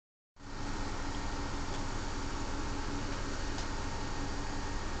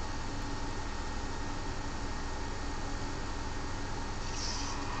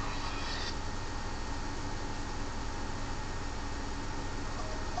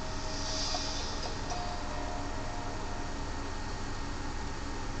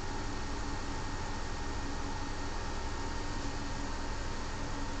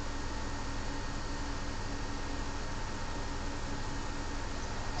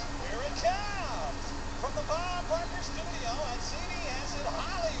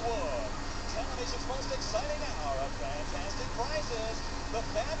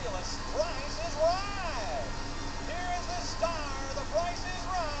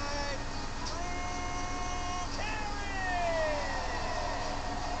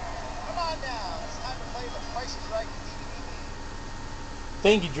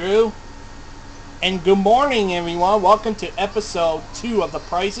Thank you, Drew. And good morning, everyone. Welcome to episode 2 of The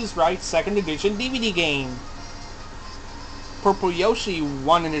Price is Right 2nd edition DVD game. Purple Yoshi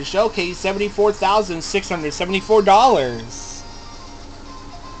won in the showcase $74,674.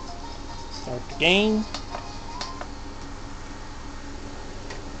 Start the game.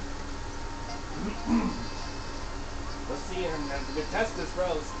 Let's see, the contestants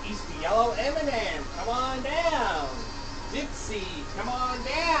rose. Easty Yellow, Eminem, come on down. Dipsy, come on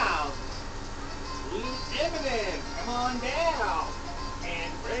down. Blue Eminem, come on down.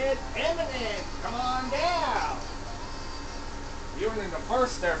 And red Eminem, come on down. Viewing in the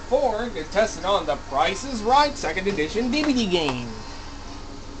first, therefore, contestant on The Price is Right 2nd edition DVD game.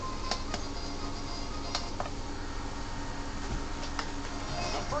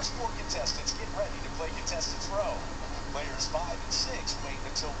 The first 4 contestants get ready to play Contestants Row. Players 5 and 6 wait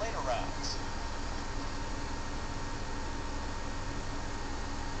until later rounds.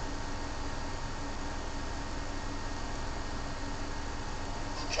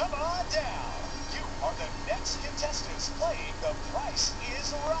 Come on down. You are the next contestants playing The Price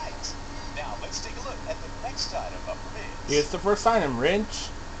is Right. Now let's take a look at the next item up for bids. Here's the first item, Wrench.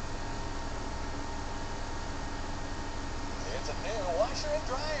 It's a new washer and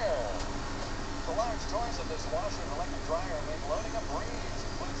dryer. The large drawers of this washer and electric dryer make loading a breeze.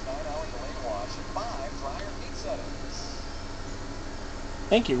 Includes 9-hour delayed wash and 5 dryer heat settings.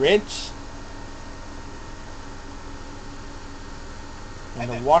 Thank you, Rich. And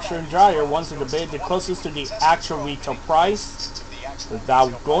the washer and dryer ones in the bid the closest to the actual retail price.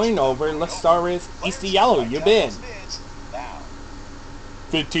 Without going over, let's start with Easty Yellow, your bid.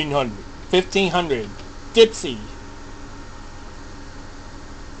 1,500. 1,500. Dipsy.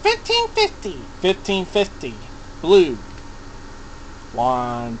 1,550. 1,550. Blue.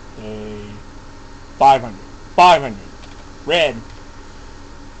 500. 500. Red.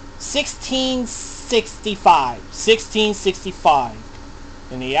 1,665. 1,665.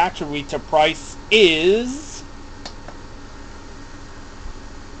 And the actual retail price is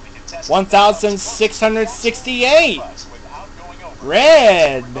 1,668.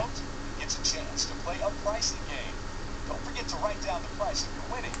 Red. Gets a chance to play a pricing game. Don't forget to write down the price of your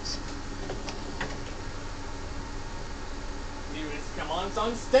winnings. Viewers, come on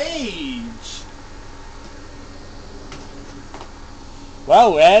stage.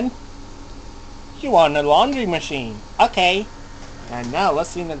 Well, Red, you want a laundry machine? Okay. And now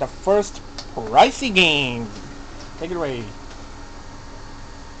let's see into the first pricey game. Take it away.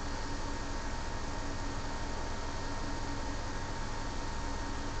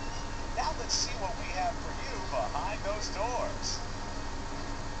 Now let's see what we have for you behind those doors.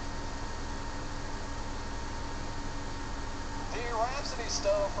 The Rhapsody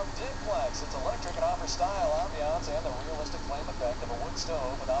stove from Diplex. It's electric and offers style, ambiance, and the realistic flame effect of a wood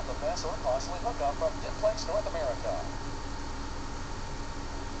stove without the mess or costly hookup from Diplex North America.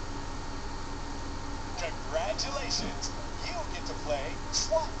 Congratulations! You get to play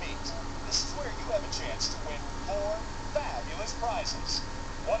Swap Meet. This is where you have a chance to win 4 fabulous prizes.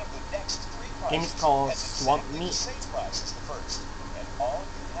 One of the next 3 prizes Game is called has Swap exactly Meet. the same price as the first. And all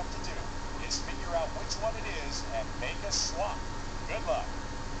you have to do is figure out which one it is and make a swap. Good luck.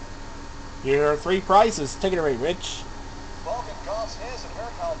 Here are 3 prizes. Take it away, Rich. Vulcan Golf's his and her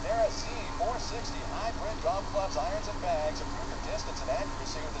Caldera Z460 hybrid golf clubs, irons, and bags. Improve your distance and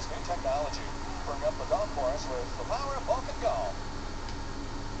accuracy with this new technology. Bring up the golf course with the power of Vulcan Golf.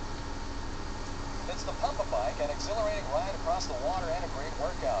 It's the Pump-A-Bike, an exhilarating ride across the water and a great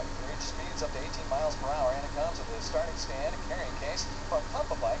workout. You can reach speeds up to 18 miles per hour, and it comes with a starting stand and carrying case from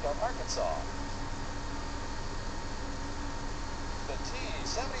Pump-A-Bike of Arkansas. The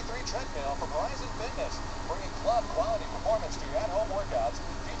T73 treadmill from Horizon Fitness, bringing club quality performance to your at-home workouts,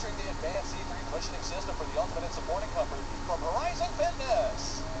 featuring the advanced C3 cushioning system for the ultimate in supporting comfort from Horizon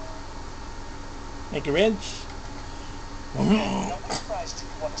Fitness. Thank you, Rich. Okay, now which prize do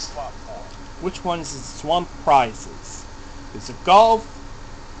you want to swap for? Which ones is swamp prizes? Is it golf,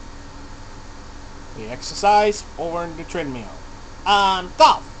 the exercise, or the treadmill?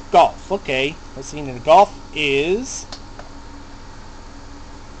 Golf. Golf. Okay. Let's see. The golf is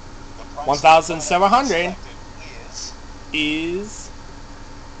 1,700. Is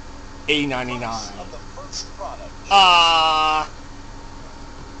 $8.99.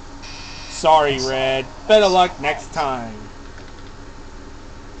 Sorry, Red. Better luck next time.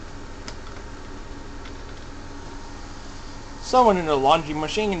 Someone in the laundry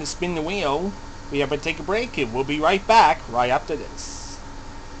machine and spin the wheel. We have to take a break and we'll be right back right after this.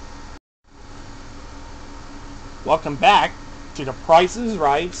 Welcome back to The Price is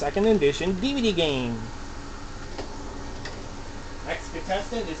Right 2nd edition DVD game. Next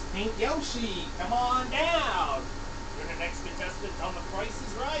contestant is Pink Yoshi. Come on down. You're the next contestant on The Price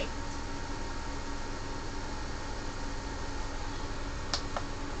is Right.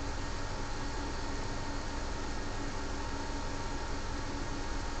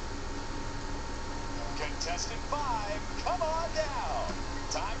 Contestant 5, come on down.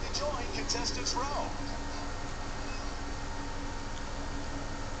 Time to join Contestants Row.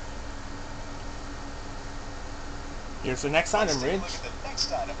 Here's the next item, Let's take a Ridge. look at the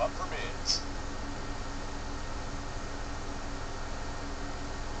next item up for bids.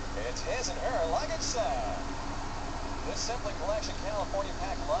 It's his and her luggage set. This Simply Collection California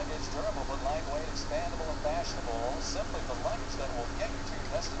Pack luggage, durable but lightweight, expandable and fashionable. Simply the luggage that will get you to your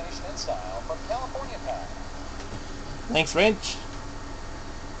destination in style from California Pack. Thanks, Ridge.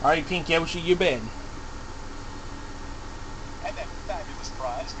 Alright, Pink Yoshi, you bid. And that fabulous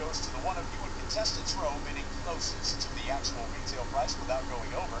prize goes to the one of you in Contestants Row bidding closest to the actual retail price without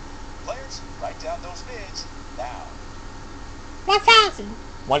going over. Players, write down those bids now. $1,000.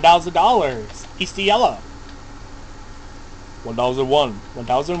 $1,000. Easty Yellow. 1001.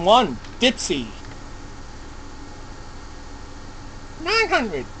 1001. Dipsy.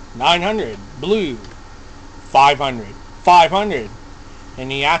 900. 900. Blue. 500. 500. And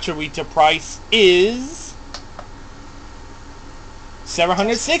the actual retail price is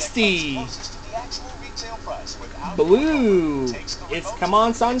 $760. Closest to the actual retail price without Blue. going over takes the It's remote Come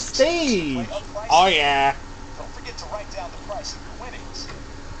On to Son the stage. display of prices. Oh yeah. Don't forget to write down the price of your winnings.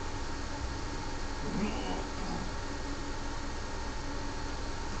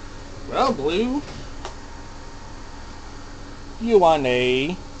 Well, Blue, you want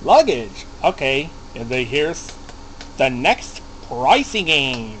a luggage. Okay, and then here's the next pricing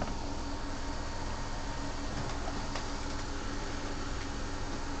game.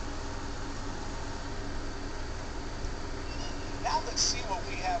 Now let's see what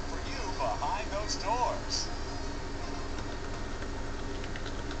we have for you behind those doors.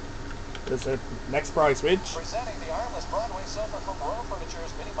 This is the next price, Ridge. Presenting the armless Broadway sofa from Row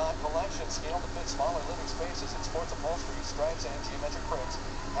Furniture's Mini Mod collection, scaled to fit smaller living spaces in sports upholstery, stripes, and geometric prints,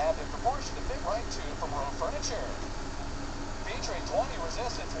 have in proportion to fit right too from Row Furniture. Featuring 20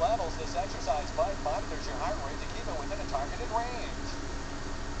 resistance levels, this exercise bike monitors your heart rate to keep it within a targeted range.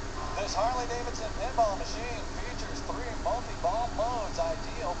 This Harley-Davidson pinball machine features 3 multi-ball modes,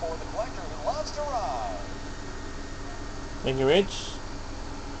 ideal for the collector who loves to ride. Thank you, Ridge.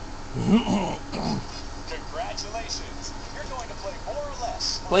 Congratulations! You're going to play more or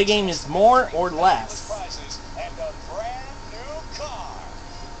less. Play game is more or less. Prizes and a brand new car.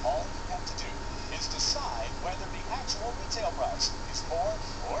 All you have to do is decide whether the actual retail price is more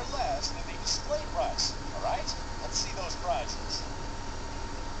or less than the display price. All right? Let's see those prizes.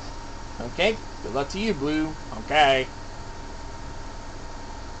 Okay, good luck to you, Blue. Okay.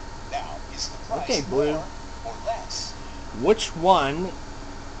 Now, is the price Okay, Blue. more or less? Which one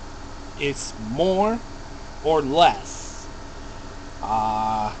is more or less?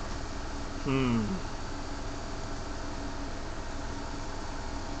 I'll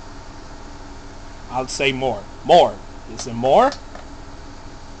say more. More. Is it more?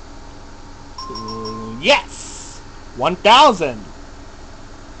 Yes! 1,000.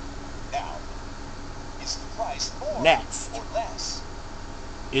 Now, is the price more Next. or less?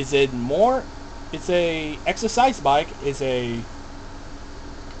 Is it more? It's a exercise bike. Is a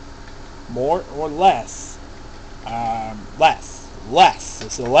more or less? Less. Less.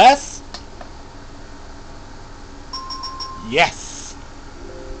 Is it less? Yes.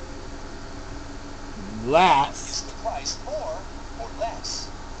 Less. Is the price more or less?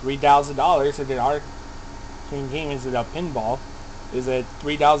 $3,000. And then our game is it a pinball? Is it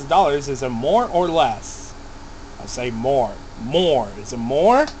 $3,000? Is it more or less? I'll say more. More. Is it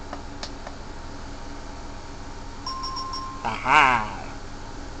more? Aha.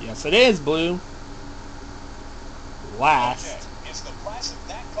 Yes, it is, Blue. Last Okay. Is the price of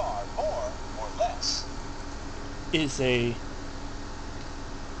that car more or less? is a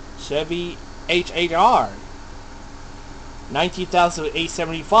Chevy H8R.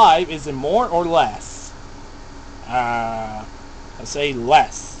 $19,875. Is it more or less? I say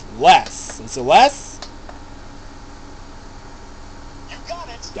less. Less. Is it less? You got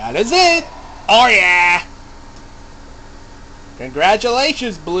it. That is it. Oh yeah.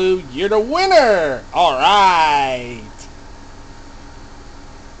 Congratulations, Blue. You're the winner. All right.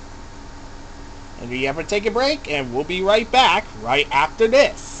 And we have to take a break, and we'll be right back right after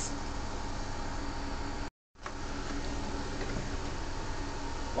this.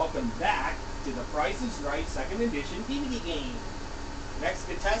 Welcome back to The Price is Right 2nd Edition DVD game. Next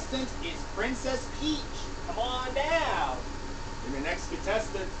contestant is Princess Peach. Come on down. And the next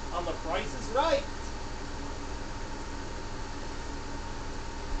contestant on The Price is Right.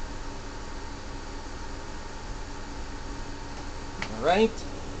 All right.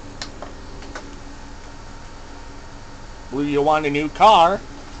 Blue, you want a new car?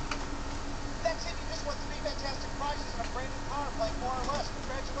 That's it. You just won 3 fantastic prizes and a brand new car playing More or Less.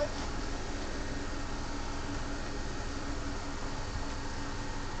 Congratulations.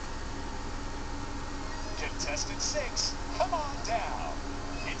 Contestant 6, come on down.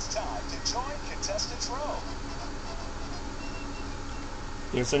 It's time to join Contestants Row.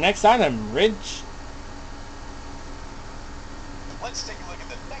 Here's the next item, Ridge. Let's take a look at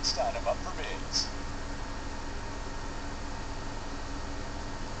the next item up for bids.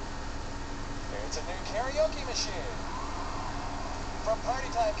 It's a new karaoke machine. From Party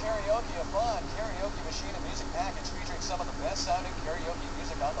Time Karaoke, a fun karaoke machine and music package featuring some of the best sounding karaoke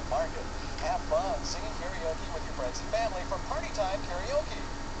music on the market. Have fun singing karaoke with your friends and family from Party Time Karaoke.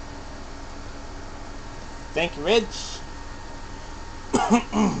 Thank you, Ridge.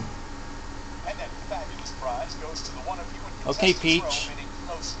 And that fabulous prize goes to the one of you in Okay, Contestants Peach. Row bidding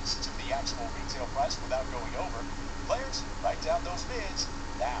closest to the actual retail price without going over. Players, write down those bids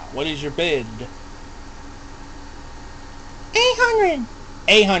now. What is your bid? 800.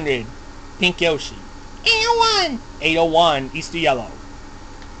 800. Pink Yoshi. 801. 801. Easter Yellow.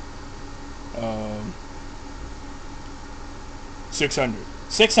 600.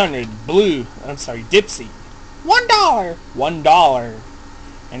 600. Blue. I'm sorry. Dipsy. $1. $1.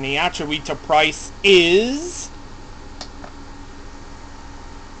 And the actual retail price is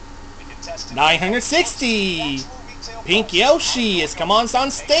The contestant 960. actual retail Pink price Yoshi is without come on going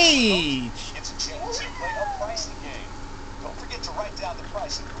over. stage. It's a chance to play a pricing game. Don't forget to write down the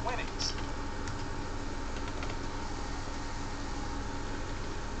price of your winnings.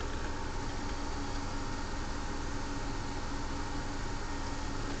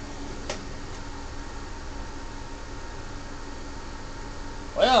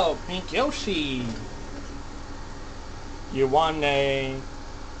 Well, Pink Yoshi, you won a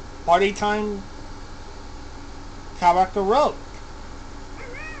Party Time Character Road.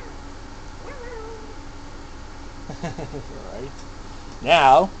 Right.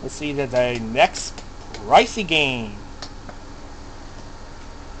 Now, let's see the next pricey game.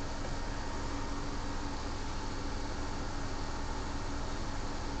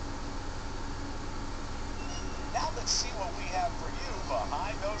 Now let's see what we have for you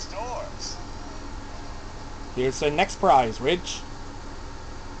behind those doors. Here's the next prize, Ridge.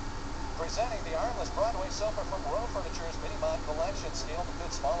 Presenting the armless Broadway sofa from Row Furniture's Mini Mod collection, scaled to fit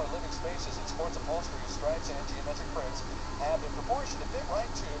smaller living spaces in sports upholstery, stripes, and geometric prints, have in proportion to fit right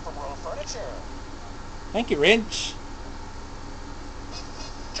to from Row Furniture. Thank you, Ridge.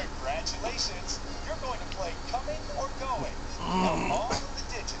 Congratulations! You're going to play Coming or Going. Now all of the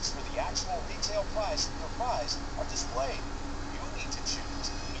digits for the actual retail price of your prize are displayed. You need to choose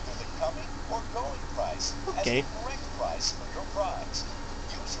either the Coming or Going price Okay. as the correct price for your prize.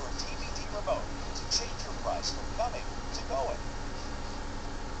 Use your DVD remote to change your price from Coming to Going.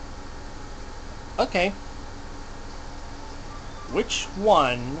 Okay. Which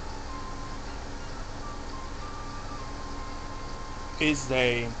one is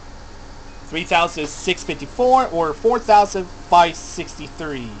the 3,654 or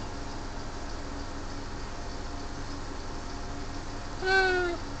 4,563?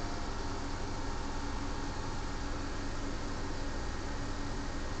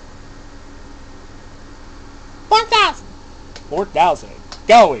 $4,000. 4,000.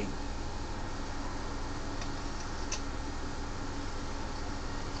 Going.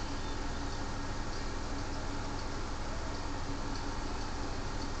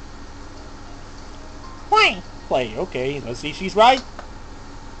 Play. Play. Okay. Let's see if she's right.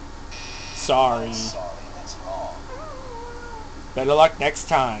 Sorry. Sorry, that's wrong. Better luck next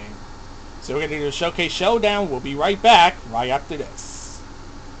time. So we're going to do the Showcase Showdown. We'll be right back right after this.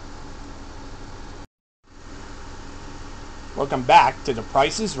 Welcome back to the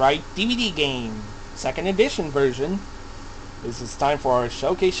Price is Right DVD game. Second edition version. This is time for our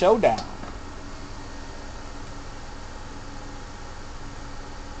Showcase Showdown.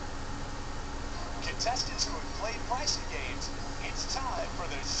 Contestants who have played pricing games, it's time for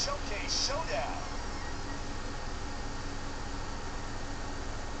the Showcase Showdown.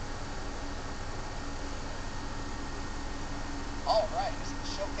 All right, this is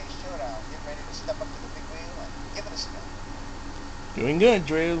the Showcase Showdown. Get ready to step up to the big wheel and give it a spin. Doing good,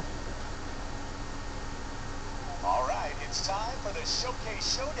 Drew. All right, it's time for the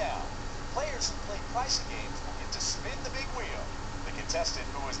Showcase Showdown. Players who play pricing games will get to spin the big wheel. The contestant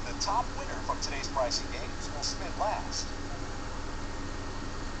who is the top winner from today's pricing games will spin last.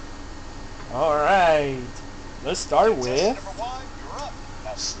 Alright. Let's start Contestant with number 1, you're up.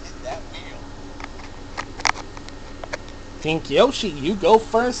 Now spin that wheel. Pink Yoshi. You go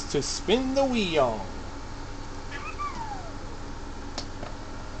first to spin the wheel.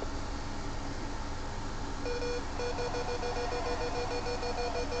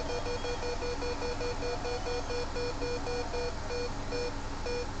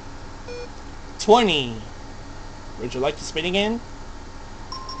 $20. Would you like to spin again?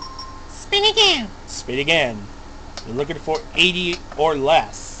 Spin again. Spin again. You're looking for 80 or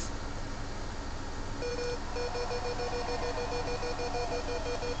less.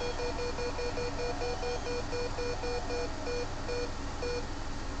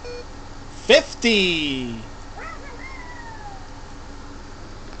 $50.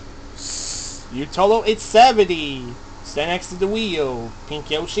 You total it's 70. Stand next to the wheel,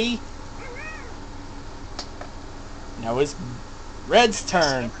 Pink Yoshi. Now it's Red's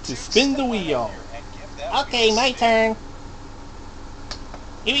turn to spin the wheel. Okay, my turn.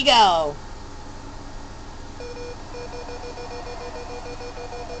 Here we go.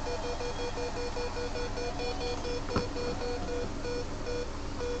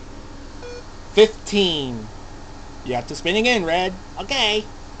 $15. You have to spin again, Red. Okay.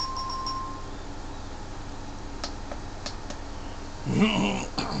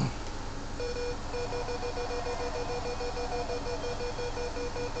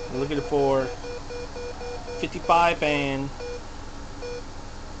 We're looking for 55 and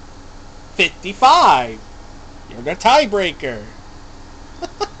 55. You're the tiebreaker.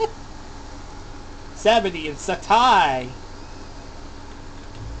 70. It's a tie.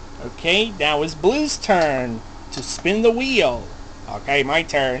 Okay, now it's Blue's turn to spin the wheel. Okay, my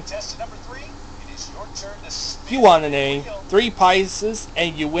turn. Contestant number 3, it is your turn to spin. If you want a the name, wheel. 3 prizes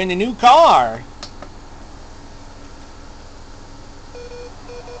and you win a new car.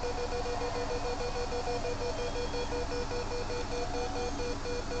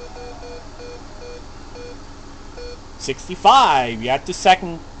 $65. You have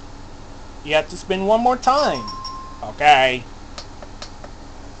to spin one more time. Okay.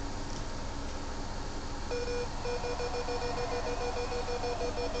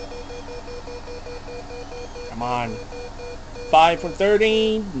 Come on. 5 for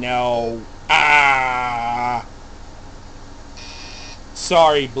 30? No. Ah.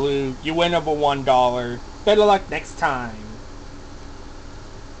 Sorry, Blue. You win over $1. Better luck next time.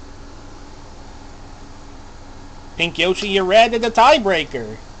 Pink Yoshi, you're red at the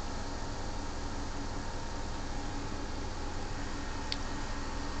tiebreaker.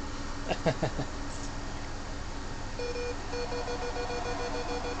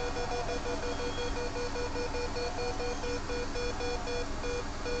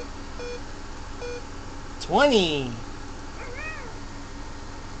 $20.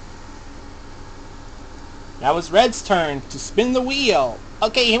 Now it's Red's turn to spin the wheel.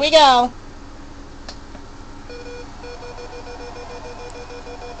 Okay, here we go.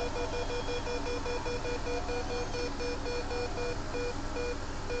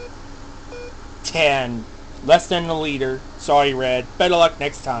 $10. Less than the leader. Sorry, Red. Better luck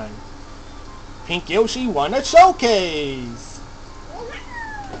next time. Pink Yoshi won a showcase.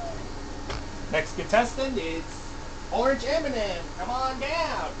 Next contestant is Orange M&M. Come on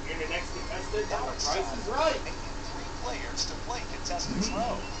down. You're the next contestant. Now The it's price time is for right. picking 3 players to play Contestants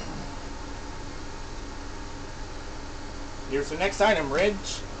Row. Here's the next item,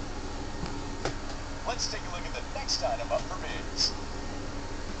 Ridge. Let's take a look at the next item up for bids.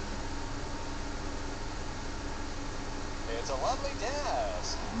 It's a lovely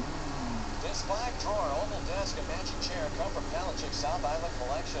desk. This 5-drawer oval desk and matching chair come from Palachick South Island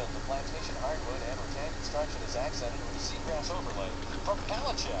Collection. The plantation hardwood and rattan construction is accented with a seagrass overlay from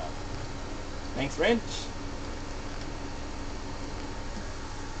Palachick. Thanks, Ridge.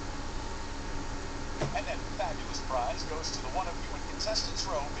 And that fabulous prize goes to the one of you in Contestants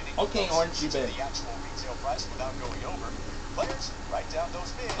Row bidding Okay, closest Orange, you to bid. the actual retail price without going over. Players, write down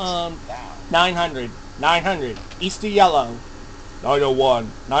those bids now. 900. 900. Easter Yellow.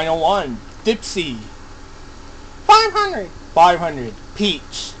 901. 901. Dipsy. 500. 500.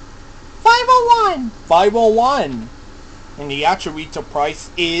 Peach. 501. 501. And the actual retail price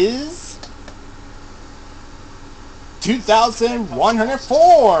is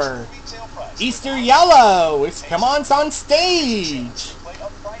 $2,104. Retail price Easter without Yellow. It's come on stage. play a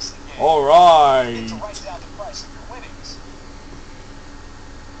pricing game. All Get right. to write down the price of your winnings.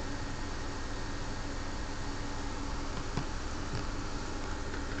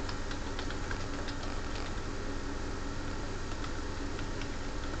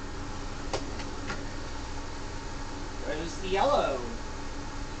 Where's the yellow?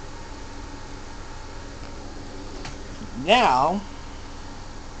 Now,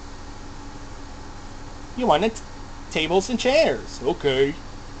 you wanted tables and chairs. Okay.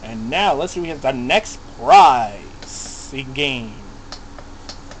 And now, let's see, we have the next pricing game.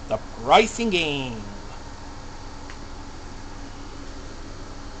 The pricing game.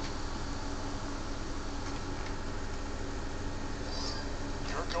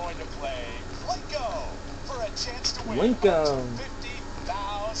 You're going to play Plinko for a chance to win Plinko. up to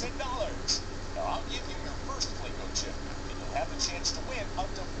 $50,000. Now, I'll give you your first Plinko chip, and you'll have the chance to win up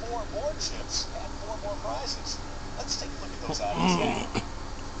to 4 more chips and 4 more prizes. Let's take a look at those items now.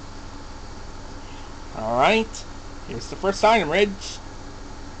 Alright. Here's the first item, Ridge.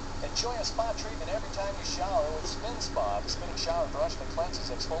 Enjoy a spa treatment every time you shower with Spin Spa. The spinning shower brush that cleanses,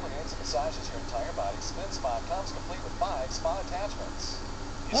 exfoliates, and massages your entire body. Spin Spa comes complete with 5 spa attachments.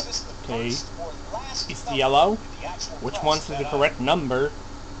 Is this the Okay. first or last It's the number yellow. in the actual Which price one's of the that correct number?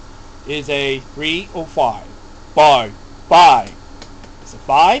 Is a 3 or 5? 5. 5. Is it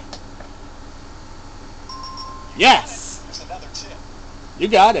 5? Yes! There's another chip. You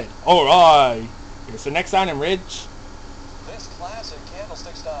got it. Alright. Here's the next item, Ridge. This classic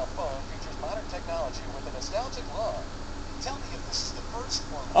candlestick-style phone features modern technology with a nostalgic look. Tell me if this is the first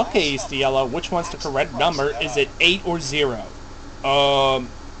or last Okay, it's the number yellow. Which one's the actual correct price number? of that Is it 8 or 0? I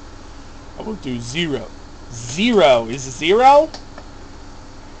will do 0. 0. Is it 0?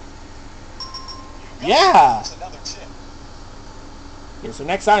 Yeah! There's another chip. Here's the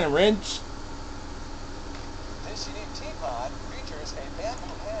next item, Ridge. This unique teapot features a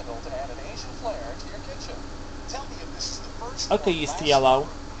bamboo handle to add an Asian flair to your kitchen. Tell me if this is the first Okay, or it's last the yellow.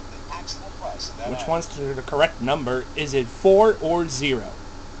 number in the actual price of that Which item. one's the correct number? Is it 4 or 0?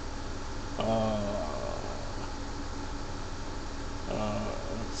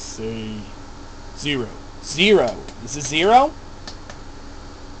 Let's see. 0. 0. Is it 0?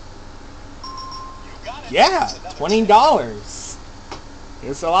 You got it. Yeah, There's another $20.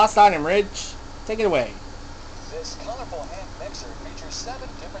 Here's the last item, Ridge. Take it away. chip. This colorful hand mixer features 7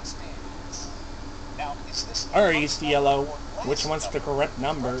 different speeds. Now, is this the Alright, first it's the number yellow. or last Which one's the number correct in the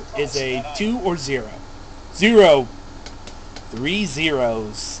number? price Is of a that 2 item? or 0? 0. 3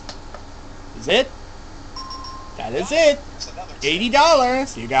 zeros. Is it? That is it. There's another chip.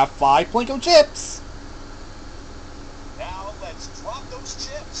 $80. You got 5 Plinko chips. Now, let's drop those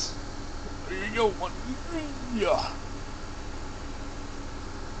chips. There you go. One. Yeah.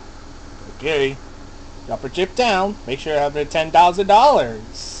 Okay. Drop a chip down. Make sure you have the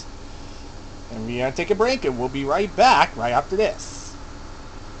 $10,000. And we're going to take a break, and we'll be right back right after this.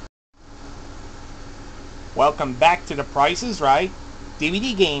 Welcome back to The Price is Right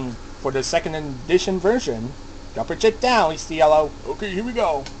DVD game for the second edition version. Drop a chip down, it's the yellow. Okay, here we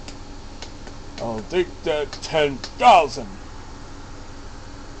go. I'll take that 10,000.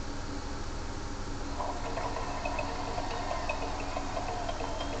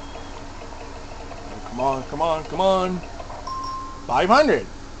 Come on, come on, come on. 500.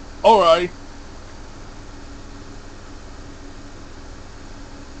 Alright.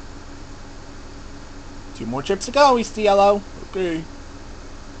 Two more chips to go, East Yellow. Okay.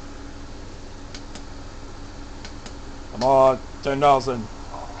 Come on, 10,000.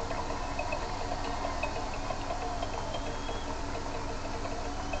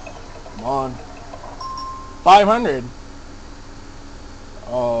 Come on. 500.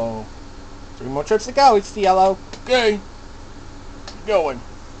 Oh. Three more trips to go, East Yellow. Okay. Keep going.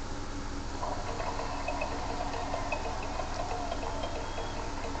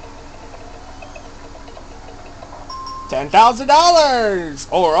 $10,000.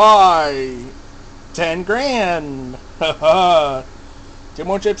 All right. 10 grand. Two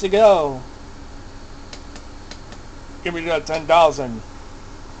more trips to go. Give me that 10,000.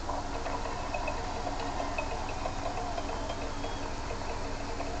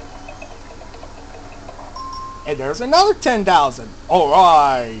 And there's another 10,000. All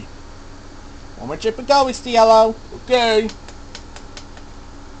right. One more chip to go, it's the yellow. Okay.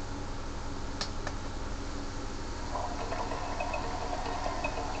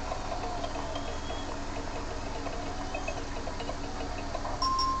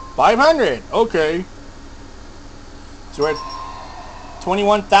 $500. Okay. So we're at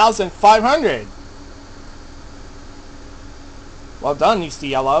 21,500. Well done, East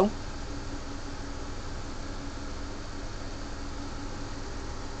Yellow.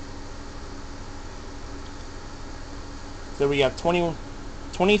 So we have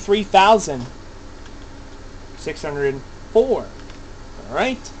 23,604. All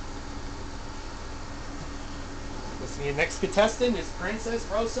right. Let's see, the next contestant is Princess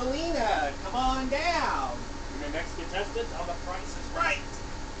Rosalina. Come on down. And the next contestant on The Price is Right.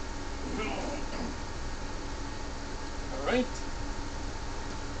 Alright.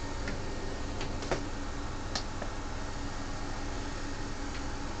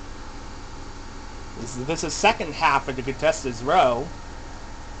 This is second half of the contestants row.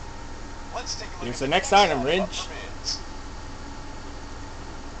 Let's take a look Here's at the next item, up Ridge. for bids.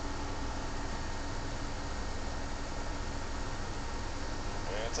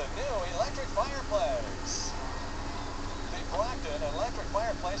 It's a new electric fireplace. The Brockton electric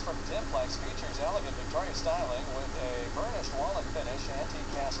fireplace from Dimplex features elegant Victorian styling with a burnished walnut finish, antique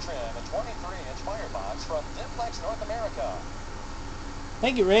cast trim, a 23-inch firebox from Dimplex North America.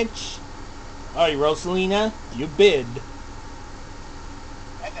 Thank you, Rich. Alright, Rosalina, you bid.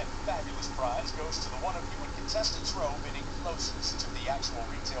 And that fabulous prize goes to the one of you in contestants row bidding closest to the actual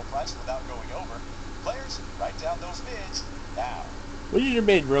retail price without going over. Players, write down those bids now. What is your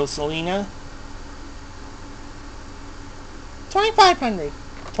bid, Rosalina? 2,500.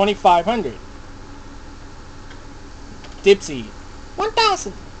 2,500. Dipsy.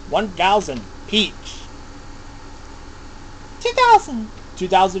 1,000. 1,000. Peach. 2,000.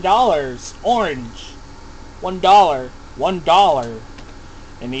 $2,000. Orange. $1. $1.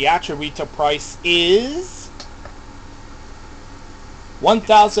 And the attribute price is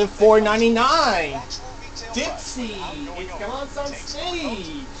 $1,499. Actual retail price Dipsy, without going it's over. come on some Takes one vote.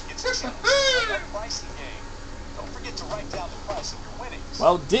 stage. It's a chance to win that pricing game. Don't forget to write down the price of your winnings.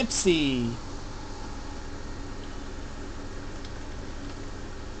 Well, Dipsy.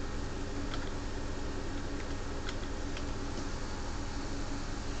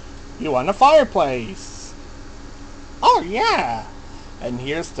 You won a fireplace. Oh, yeah. And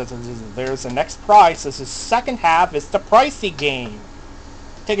there's the next prize. This is second half. It's the pricey game.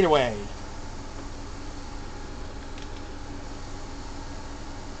 Take it away.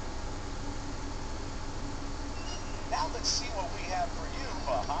 Now let's see what we have for you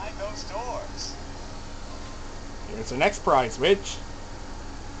behind those doors. Here's the next prize, Rich.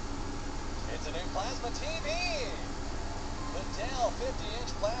 It's a new plasma TV. The Dell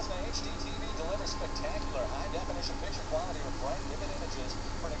 50-inch plasma HD TV delivers spectacular high-definition picture quality with bright, vivid images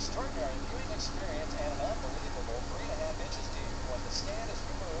for an extraordinary viewing experience and an unbelievable 3.5 inches deep when the stand is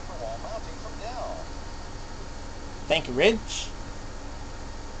removed for wall mounting from Dell. Thank you, Rich.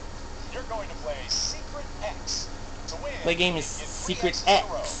 You're going to play Secret X. To win, The game is get 3 Secret X's in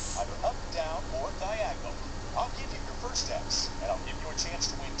a row, X. either up, down, or diagonal. I'll give you your first X, and I'll give you a chance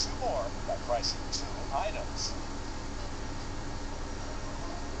to win 2 more by pricing 2 items.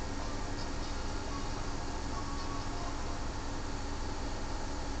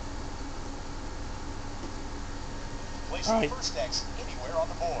 Place All right. your first X anywhere on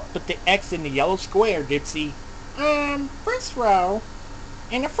the board. Put the X in the yellow square, Dipsy. First row.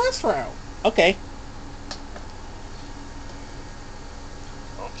 In the first row. Okay.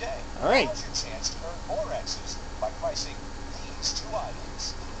 Okay. All right. Now's your chance to earn more X's by pricing these 2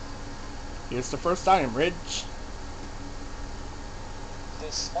 items. Here's the first item, Ridge.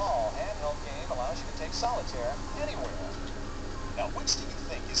 This small handheld game allows you to take solitaire anywhere. Now, which do you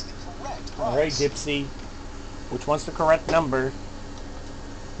think is the correct price? Alright, Dipsy. Which one's the correct number?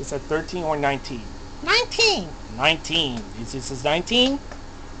 Is that 13 or 19? 19! 19. Is this 19?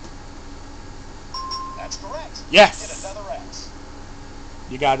 That's correct. Yes. Get another X.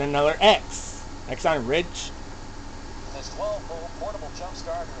 You got another X. Next item, Ridge. This 12-volt portable jump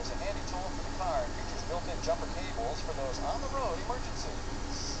starter is a handy tool for the car and features built-in jumper cables for those on-the-road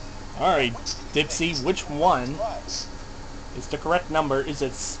emergencies. Alright, Which do you think Dipsy, is the which correct one price? is the correct number? Is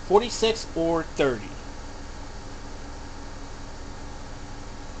it 46 or 30?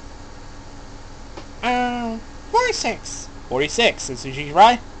 46. 46. Is she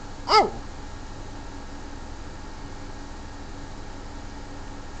right? Oh.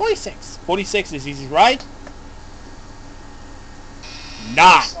 46. 46 is easy, right?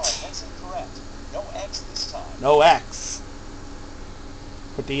 Not. Sorry, that's incorrect. No X this time. No X.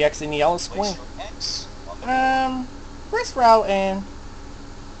 Put the X in the yellow Place square. your X on the board. First row and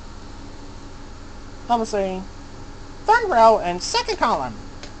I'm saying third row and second column.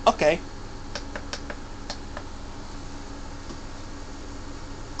 Okay.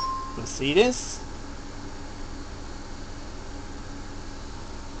 Let's see this.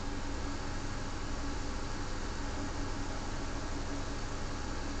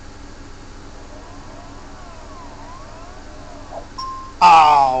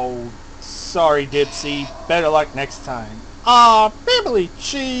 Oh, sorry, Dipsy. Better luck next time. Ah, Beverly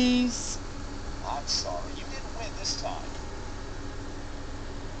Cheese. I'm sorry, you didn't win this time.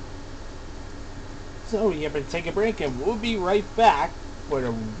 So we have to take a break, and we'll be right back for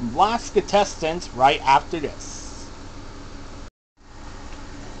the last contestants right after this.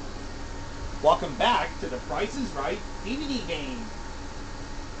 Welcome back to the Price is Right DVD game.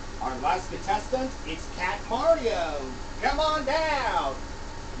 Our last contestant is Cat Mario. Come on down.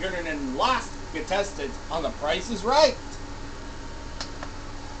 You're the last contestant on the Price is Right.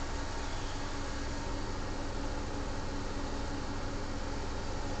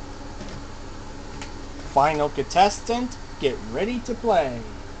 Final contestant, get ready to play.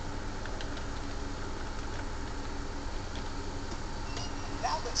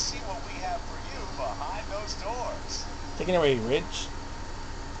 Now let's see what we have for you behind those doors. Take it away, Rich.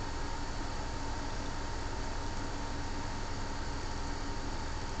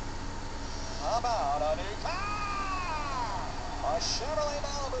 How about a new car? A Chevrolet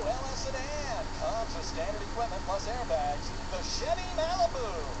Malibu LS sedan comes with standard equipment plus airbags. The Chevy Malibu.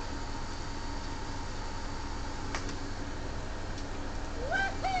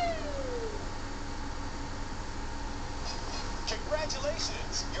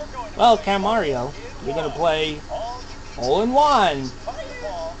 Congratulations! You're going to Well, play Cat Mario, Hole in you're gonna One. play All you need to Hole in do One. is putt the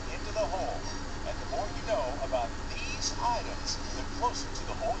ball into the hole. And the more you know about these items, the closer to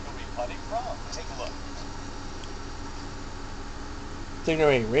the hole you'll be putting from. Take a look. Take it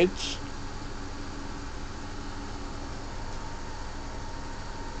away, Rich.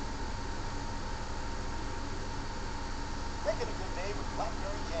 Making a good day with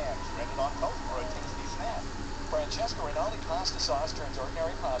blackberry jams, rendered on toast for a tasty snack. Francesca Rinaldi pasta sauce turns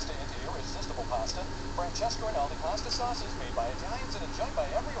ordinary pasta into irresistible pasta. Francesca Rinaldi pasta sauce is made by Italians and enjoyed by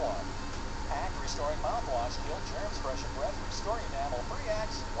everyone. Act restoring mouthwash, kill germs, freshen breath, restore enamel. 3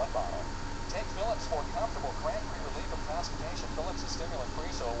 acts, 1 bottle. Take Phillips for comfortable crank-free relief of constipation. Phillips is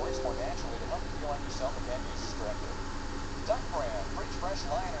stimulant-free, so it works more naturally to help you feel like yourself again. Use as directed. Duck Brand Fridge Fresh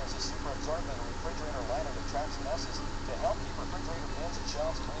Liner is a super absorbent refrigerator liner that traps messes to help keep refrigerator bins and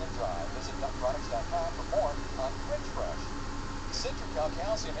shelves clean and dry. Visit duckproducts.com for more on Fridge Fresh. Citrical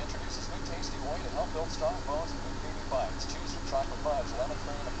Calcium introduces new tasty way to help build strong bones and new creamy bites. Choose from chocolate fudge, lemon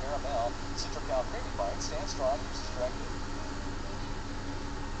cream, and caramel. Citrical Creamy Bites. Stand strong. Use as directed.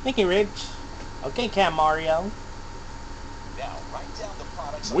 Thank you, Rich. Okay, Cat Mario. Now, write down the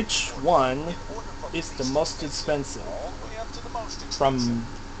products on Which the board one in order from is the least most expensive? all the way up to the most expensive. From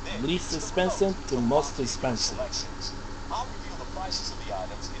Then least use the expensive remote to to most lock in your expensive. selections. I'll reveal the prices of the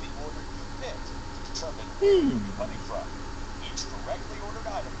items in the order you picked to determine where Hmm. you'll be putting from. Each correctly ordered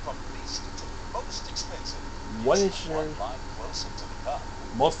item from least to most expensive What is is one your line closer to the cup.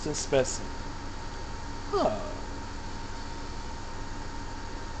 most expensive? Huh.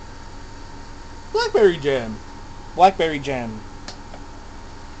 Blackberry jam. Blackberry jam.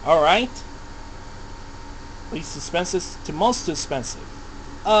 Alright. Least expensive to most expensive.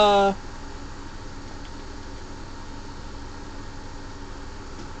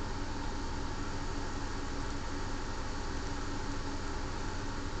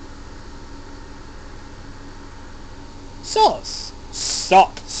 Sauce.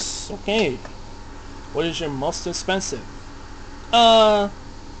 Sauce. Okay. What is your most expensive?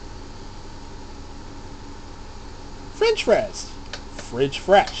 French fries. Fridge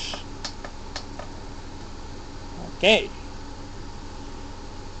fresh. Okay.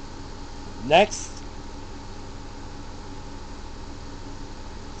 Next.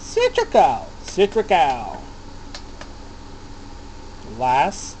 Citrical. Citrical.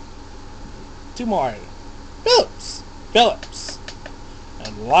 Last. 2 more. Phillips. Phillips.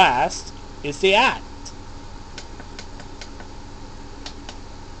 And last is the Act.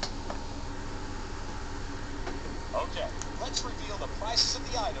 Okay, let's reveal the prices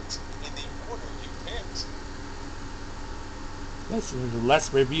of the items in the order you picked.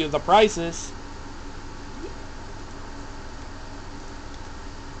 Let's review the prices.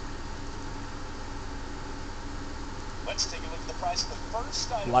 Let's take a look at the price of the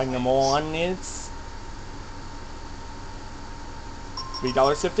first item. Line number please. 1 is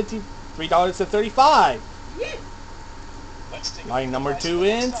 $3.50, $3.35. Let's take a Line look at number the price 2 of the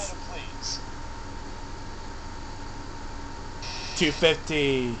is next item, please.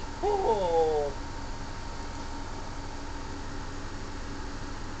 $2.50. Oh,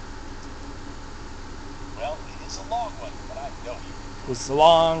 Well, it is a long one, but I know you. It's a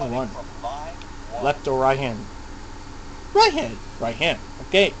long Coming one. from line 1. Left or right hand? Right hand. Right hand.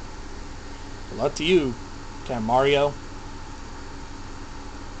 Okay. Good luck to you, Cat Mario.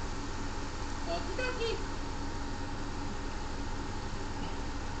 okie dokie.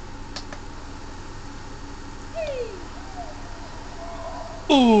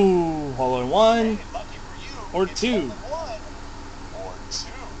 Ooh, hole in one. Hey, lucky for you, Or it's 2. only 1 or 2.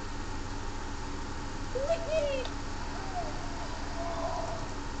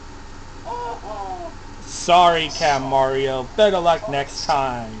 Oh, Sorry, Cat Mario. Better luck next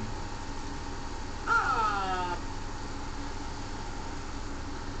time.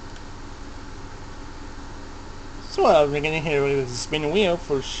 So we're going to hit with the spin wheel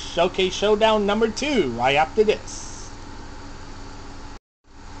for Showcase Showdown number 2 right after this.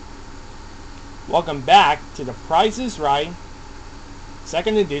 Welcome back to the Price is Right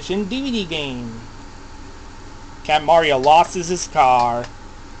 2nd edition DVD game. Cat Mario lost his car.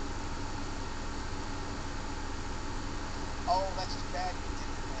 Oh, that's too bad you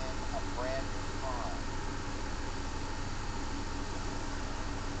didn't win a brand new car.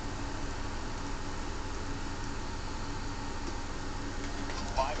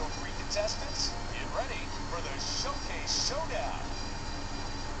 Final 3 contestants, get ready for the Showcase Showdown.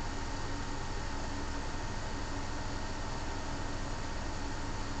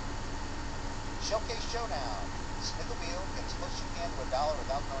 Showcase Showdown. Spin the wheel, get as close as you can to $1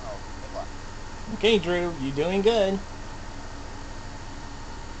 without going over. Good luck. Okay, Drew, you're doing good.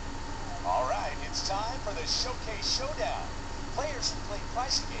 All right, it's time for the Showcase Showdown. Players who play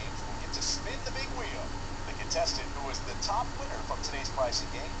pricing games will get to spin the big wheel. The contestant who is the top winner from today's pricing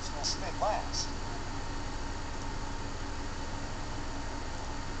games will spin last.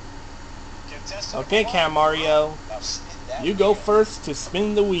 Contestant Okay, number Cat 1, Mario, now spin that you go wheel. first to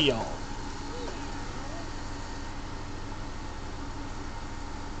spin the wheel.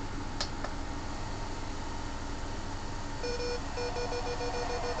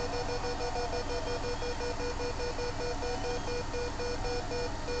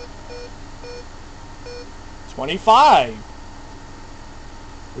 $25.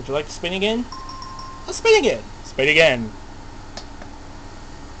 Would you like to spin again? Let's spin again. Spin again.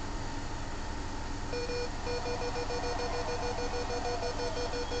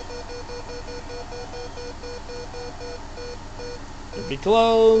 It'll be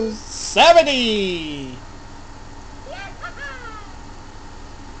closed. 70.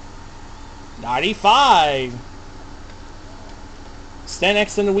 95. Stand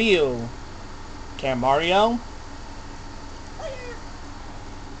next to the wheel. Cat Mario.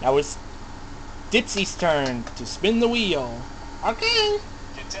 Now it's Dipsy's turn to spin the wheel. Okay.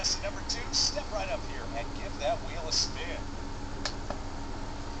 Contestant number 2, step right up here and give that wheel a spin.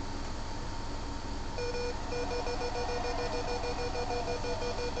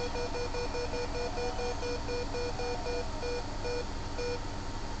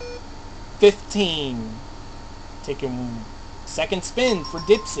 $15. Taking second spin for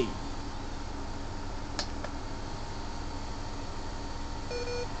Dipsy.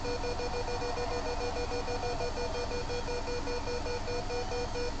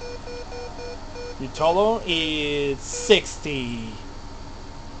 Your total is 60.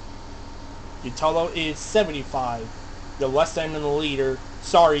 Your total is 75. You're less than the leader.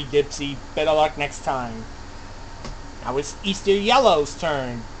 Sorry, Dipsy. Better luck next time. Now it's Easter Yellow's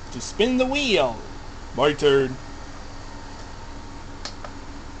turn to spin the wheel. My turn.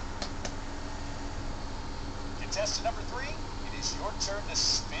 Contestant number 3, it is your turn to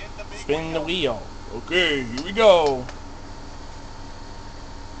spin the big Spin the wheel. wheel. Okay, here we go.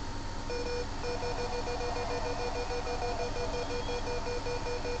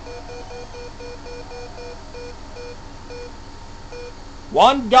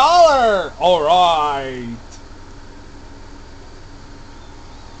 $1. All right.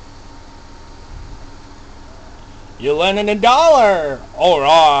 You're landing $1. All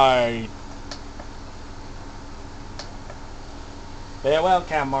right. Farewell,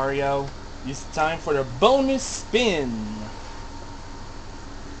 Cat Mario. It's time for the bonus spin.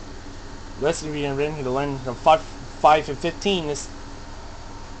 Rest of you are ready to land from 5 and 15. This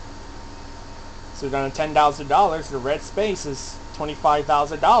so we're down to $10,000. The red space is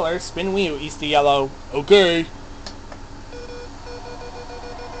 $25,000. Spin wheel, Easter Yellow. Okay.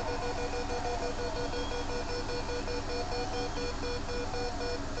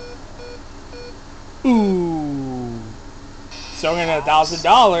 Ooh. So we're in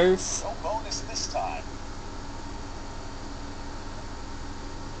 $1,000. No bonus this time.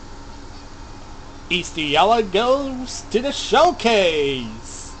 Easter Yellow goes to the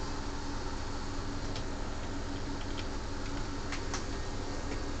showcase.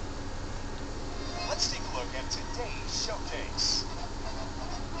 Let's take a look at today's showcase.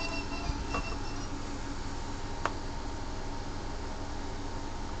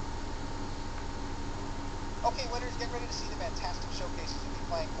 Okay, winners, get ready to see the fantastic showcases you'll be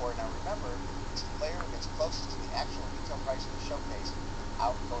playing for. Now remember, it's the player who gets closest to the actual retail price of the showcase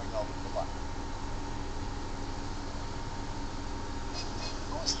out going over. Good luck.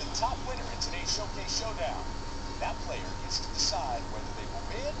 Who is the top winner in today's showcase showdown? That player gets to decide whether they will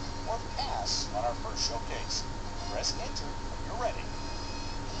win or pass on our first showcase. Press enter when you're ready.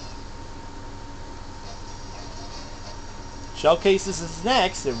 Showcases is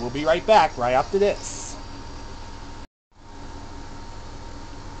next, and we'll be right back right after this.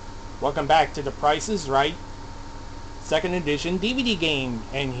 Welcome back to The Price is Right second edition DVD game.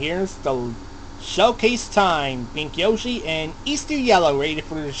 And here's the showcase time. Pink Yoshi and Easter Yellow ready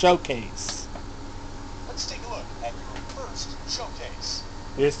for the showcase. Let's take a look at your first showcase.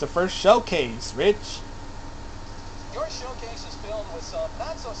 Here's the first showcase, Rich. Your showcase is filled with some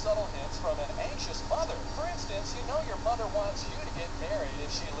not-so-subtle hints from an anxious mother. For instance, you know your mother wants you to get married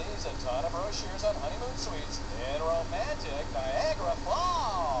if she leaves a ton of brochures on honeymoon suites in romantic Niagara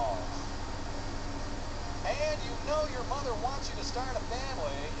Falls. And you know your mother wants you to start a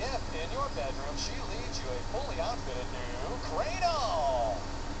family if, in your bedroom, she leaves you a fully outfitted new cradle.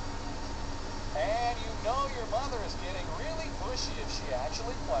 And you know your mother is getting really pushy if she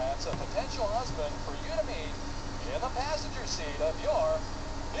actually plants a potential husband for you to meet in the passenger seat of your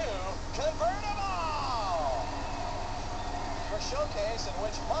new convertible. Your showcase, in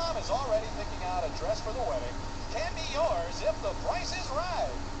which mom is already picking out a dress for the wedding, can be yours if the price is right.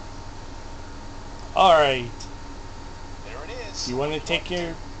 Alright. There it is. You want to take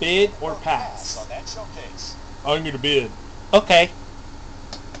your bid or pass? On that showcase. I'm going to bid. Okay.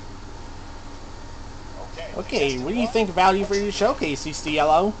 Okay, What do you think value for your showcase, Easter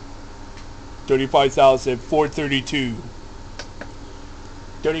Yellow? 35,432.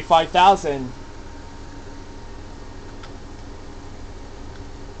 35,000.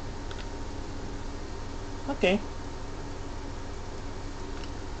 Okay.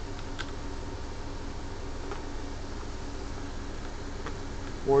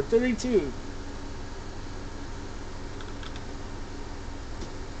 $432.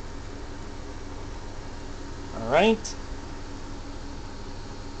 All right.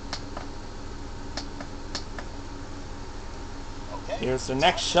 Okay. Here's the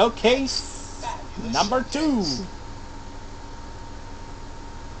next showcase, number 2.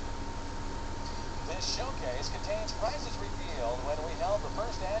 This showcase contains prizes revealed when we held the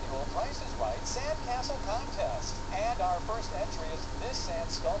first annual Price is Right Sandcastle Contest. And our first entry is this sand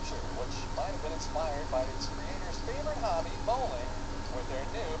sculpture, which might have been inspired by its creator's favorite hobby, bowling, with their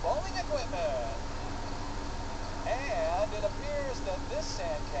new bowling equipment. And it appears that this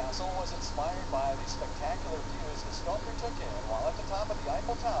sandcastle was inspired by the spectacular views the sculptor took in while at the top of the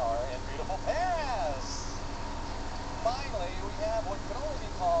Eiffel Tower in beautiful Paris. Finally, we have what could only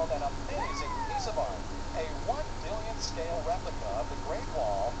be called an amazing piece of art, a 1 billion scale replica of the Great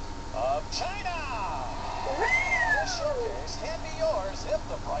Wall of China. This showcase can be yours if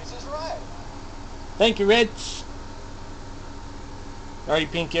the price is right. Thank you, Rich. All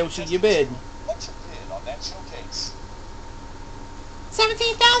right, Pink Yoshi, you bid. What's your bid on that showcase?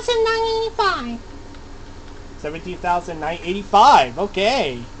 17,985. 17,985.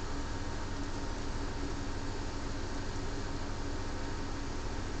 Okay.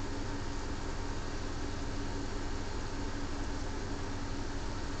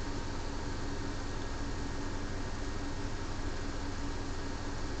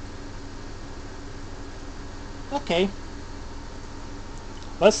 Okay.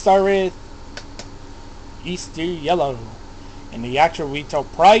 Let's start with Easter Yellow. And the actual retail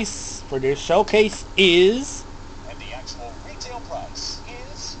price for this showcase is... And the actual retail price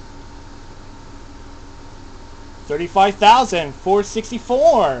is...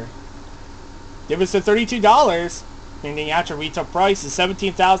 $35,464. Difference to $32. And the actual retail price is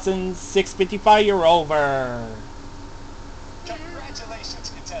 $17,655. You're over.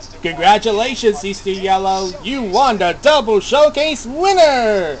 Congratulations, contestant. Congratulations, Easter Yellow. You won the double showcase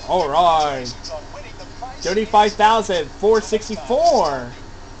winner. Alright. 35,464.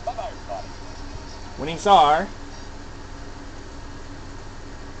 Bye-bye, everybody. Winnings are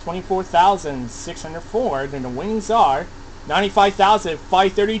 24,604. Then the winnings are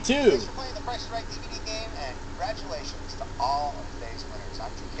 95,532. Thanks for playing the Price is Right DVD game, and congratulations to all of today's winners. I'm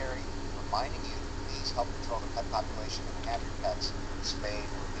Jim Carey, reminding you to please help control the pet population and have your pets spayed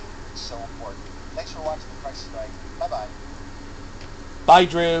or neutered. It's so important. Thanks for watching the Price is Right. Bye-bye. Bye,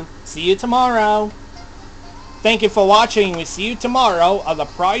 Drew. See you tomorrow. Thank you for watching. We'll see you tomorrow on The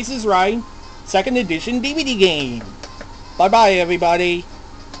Price is Right second edition DVD game. Bye-bye, everybody.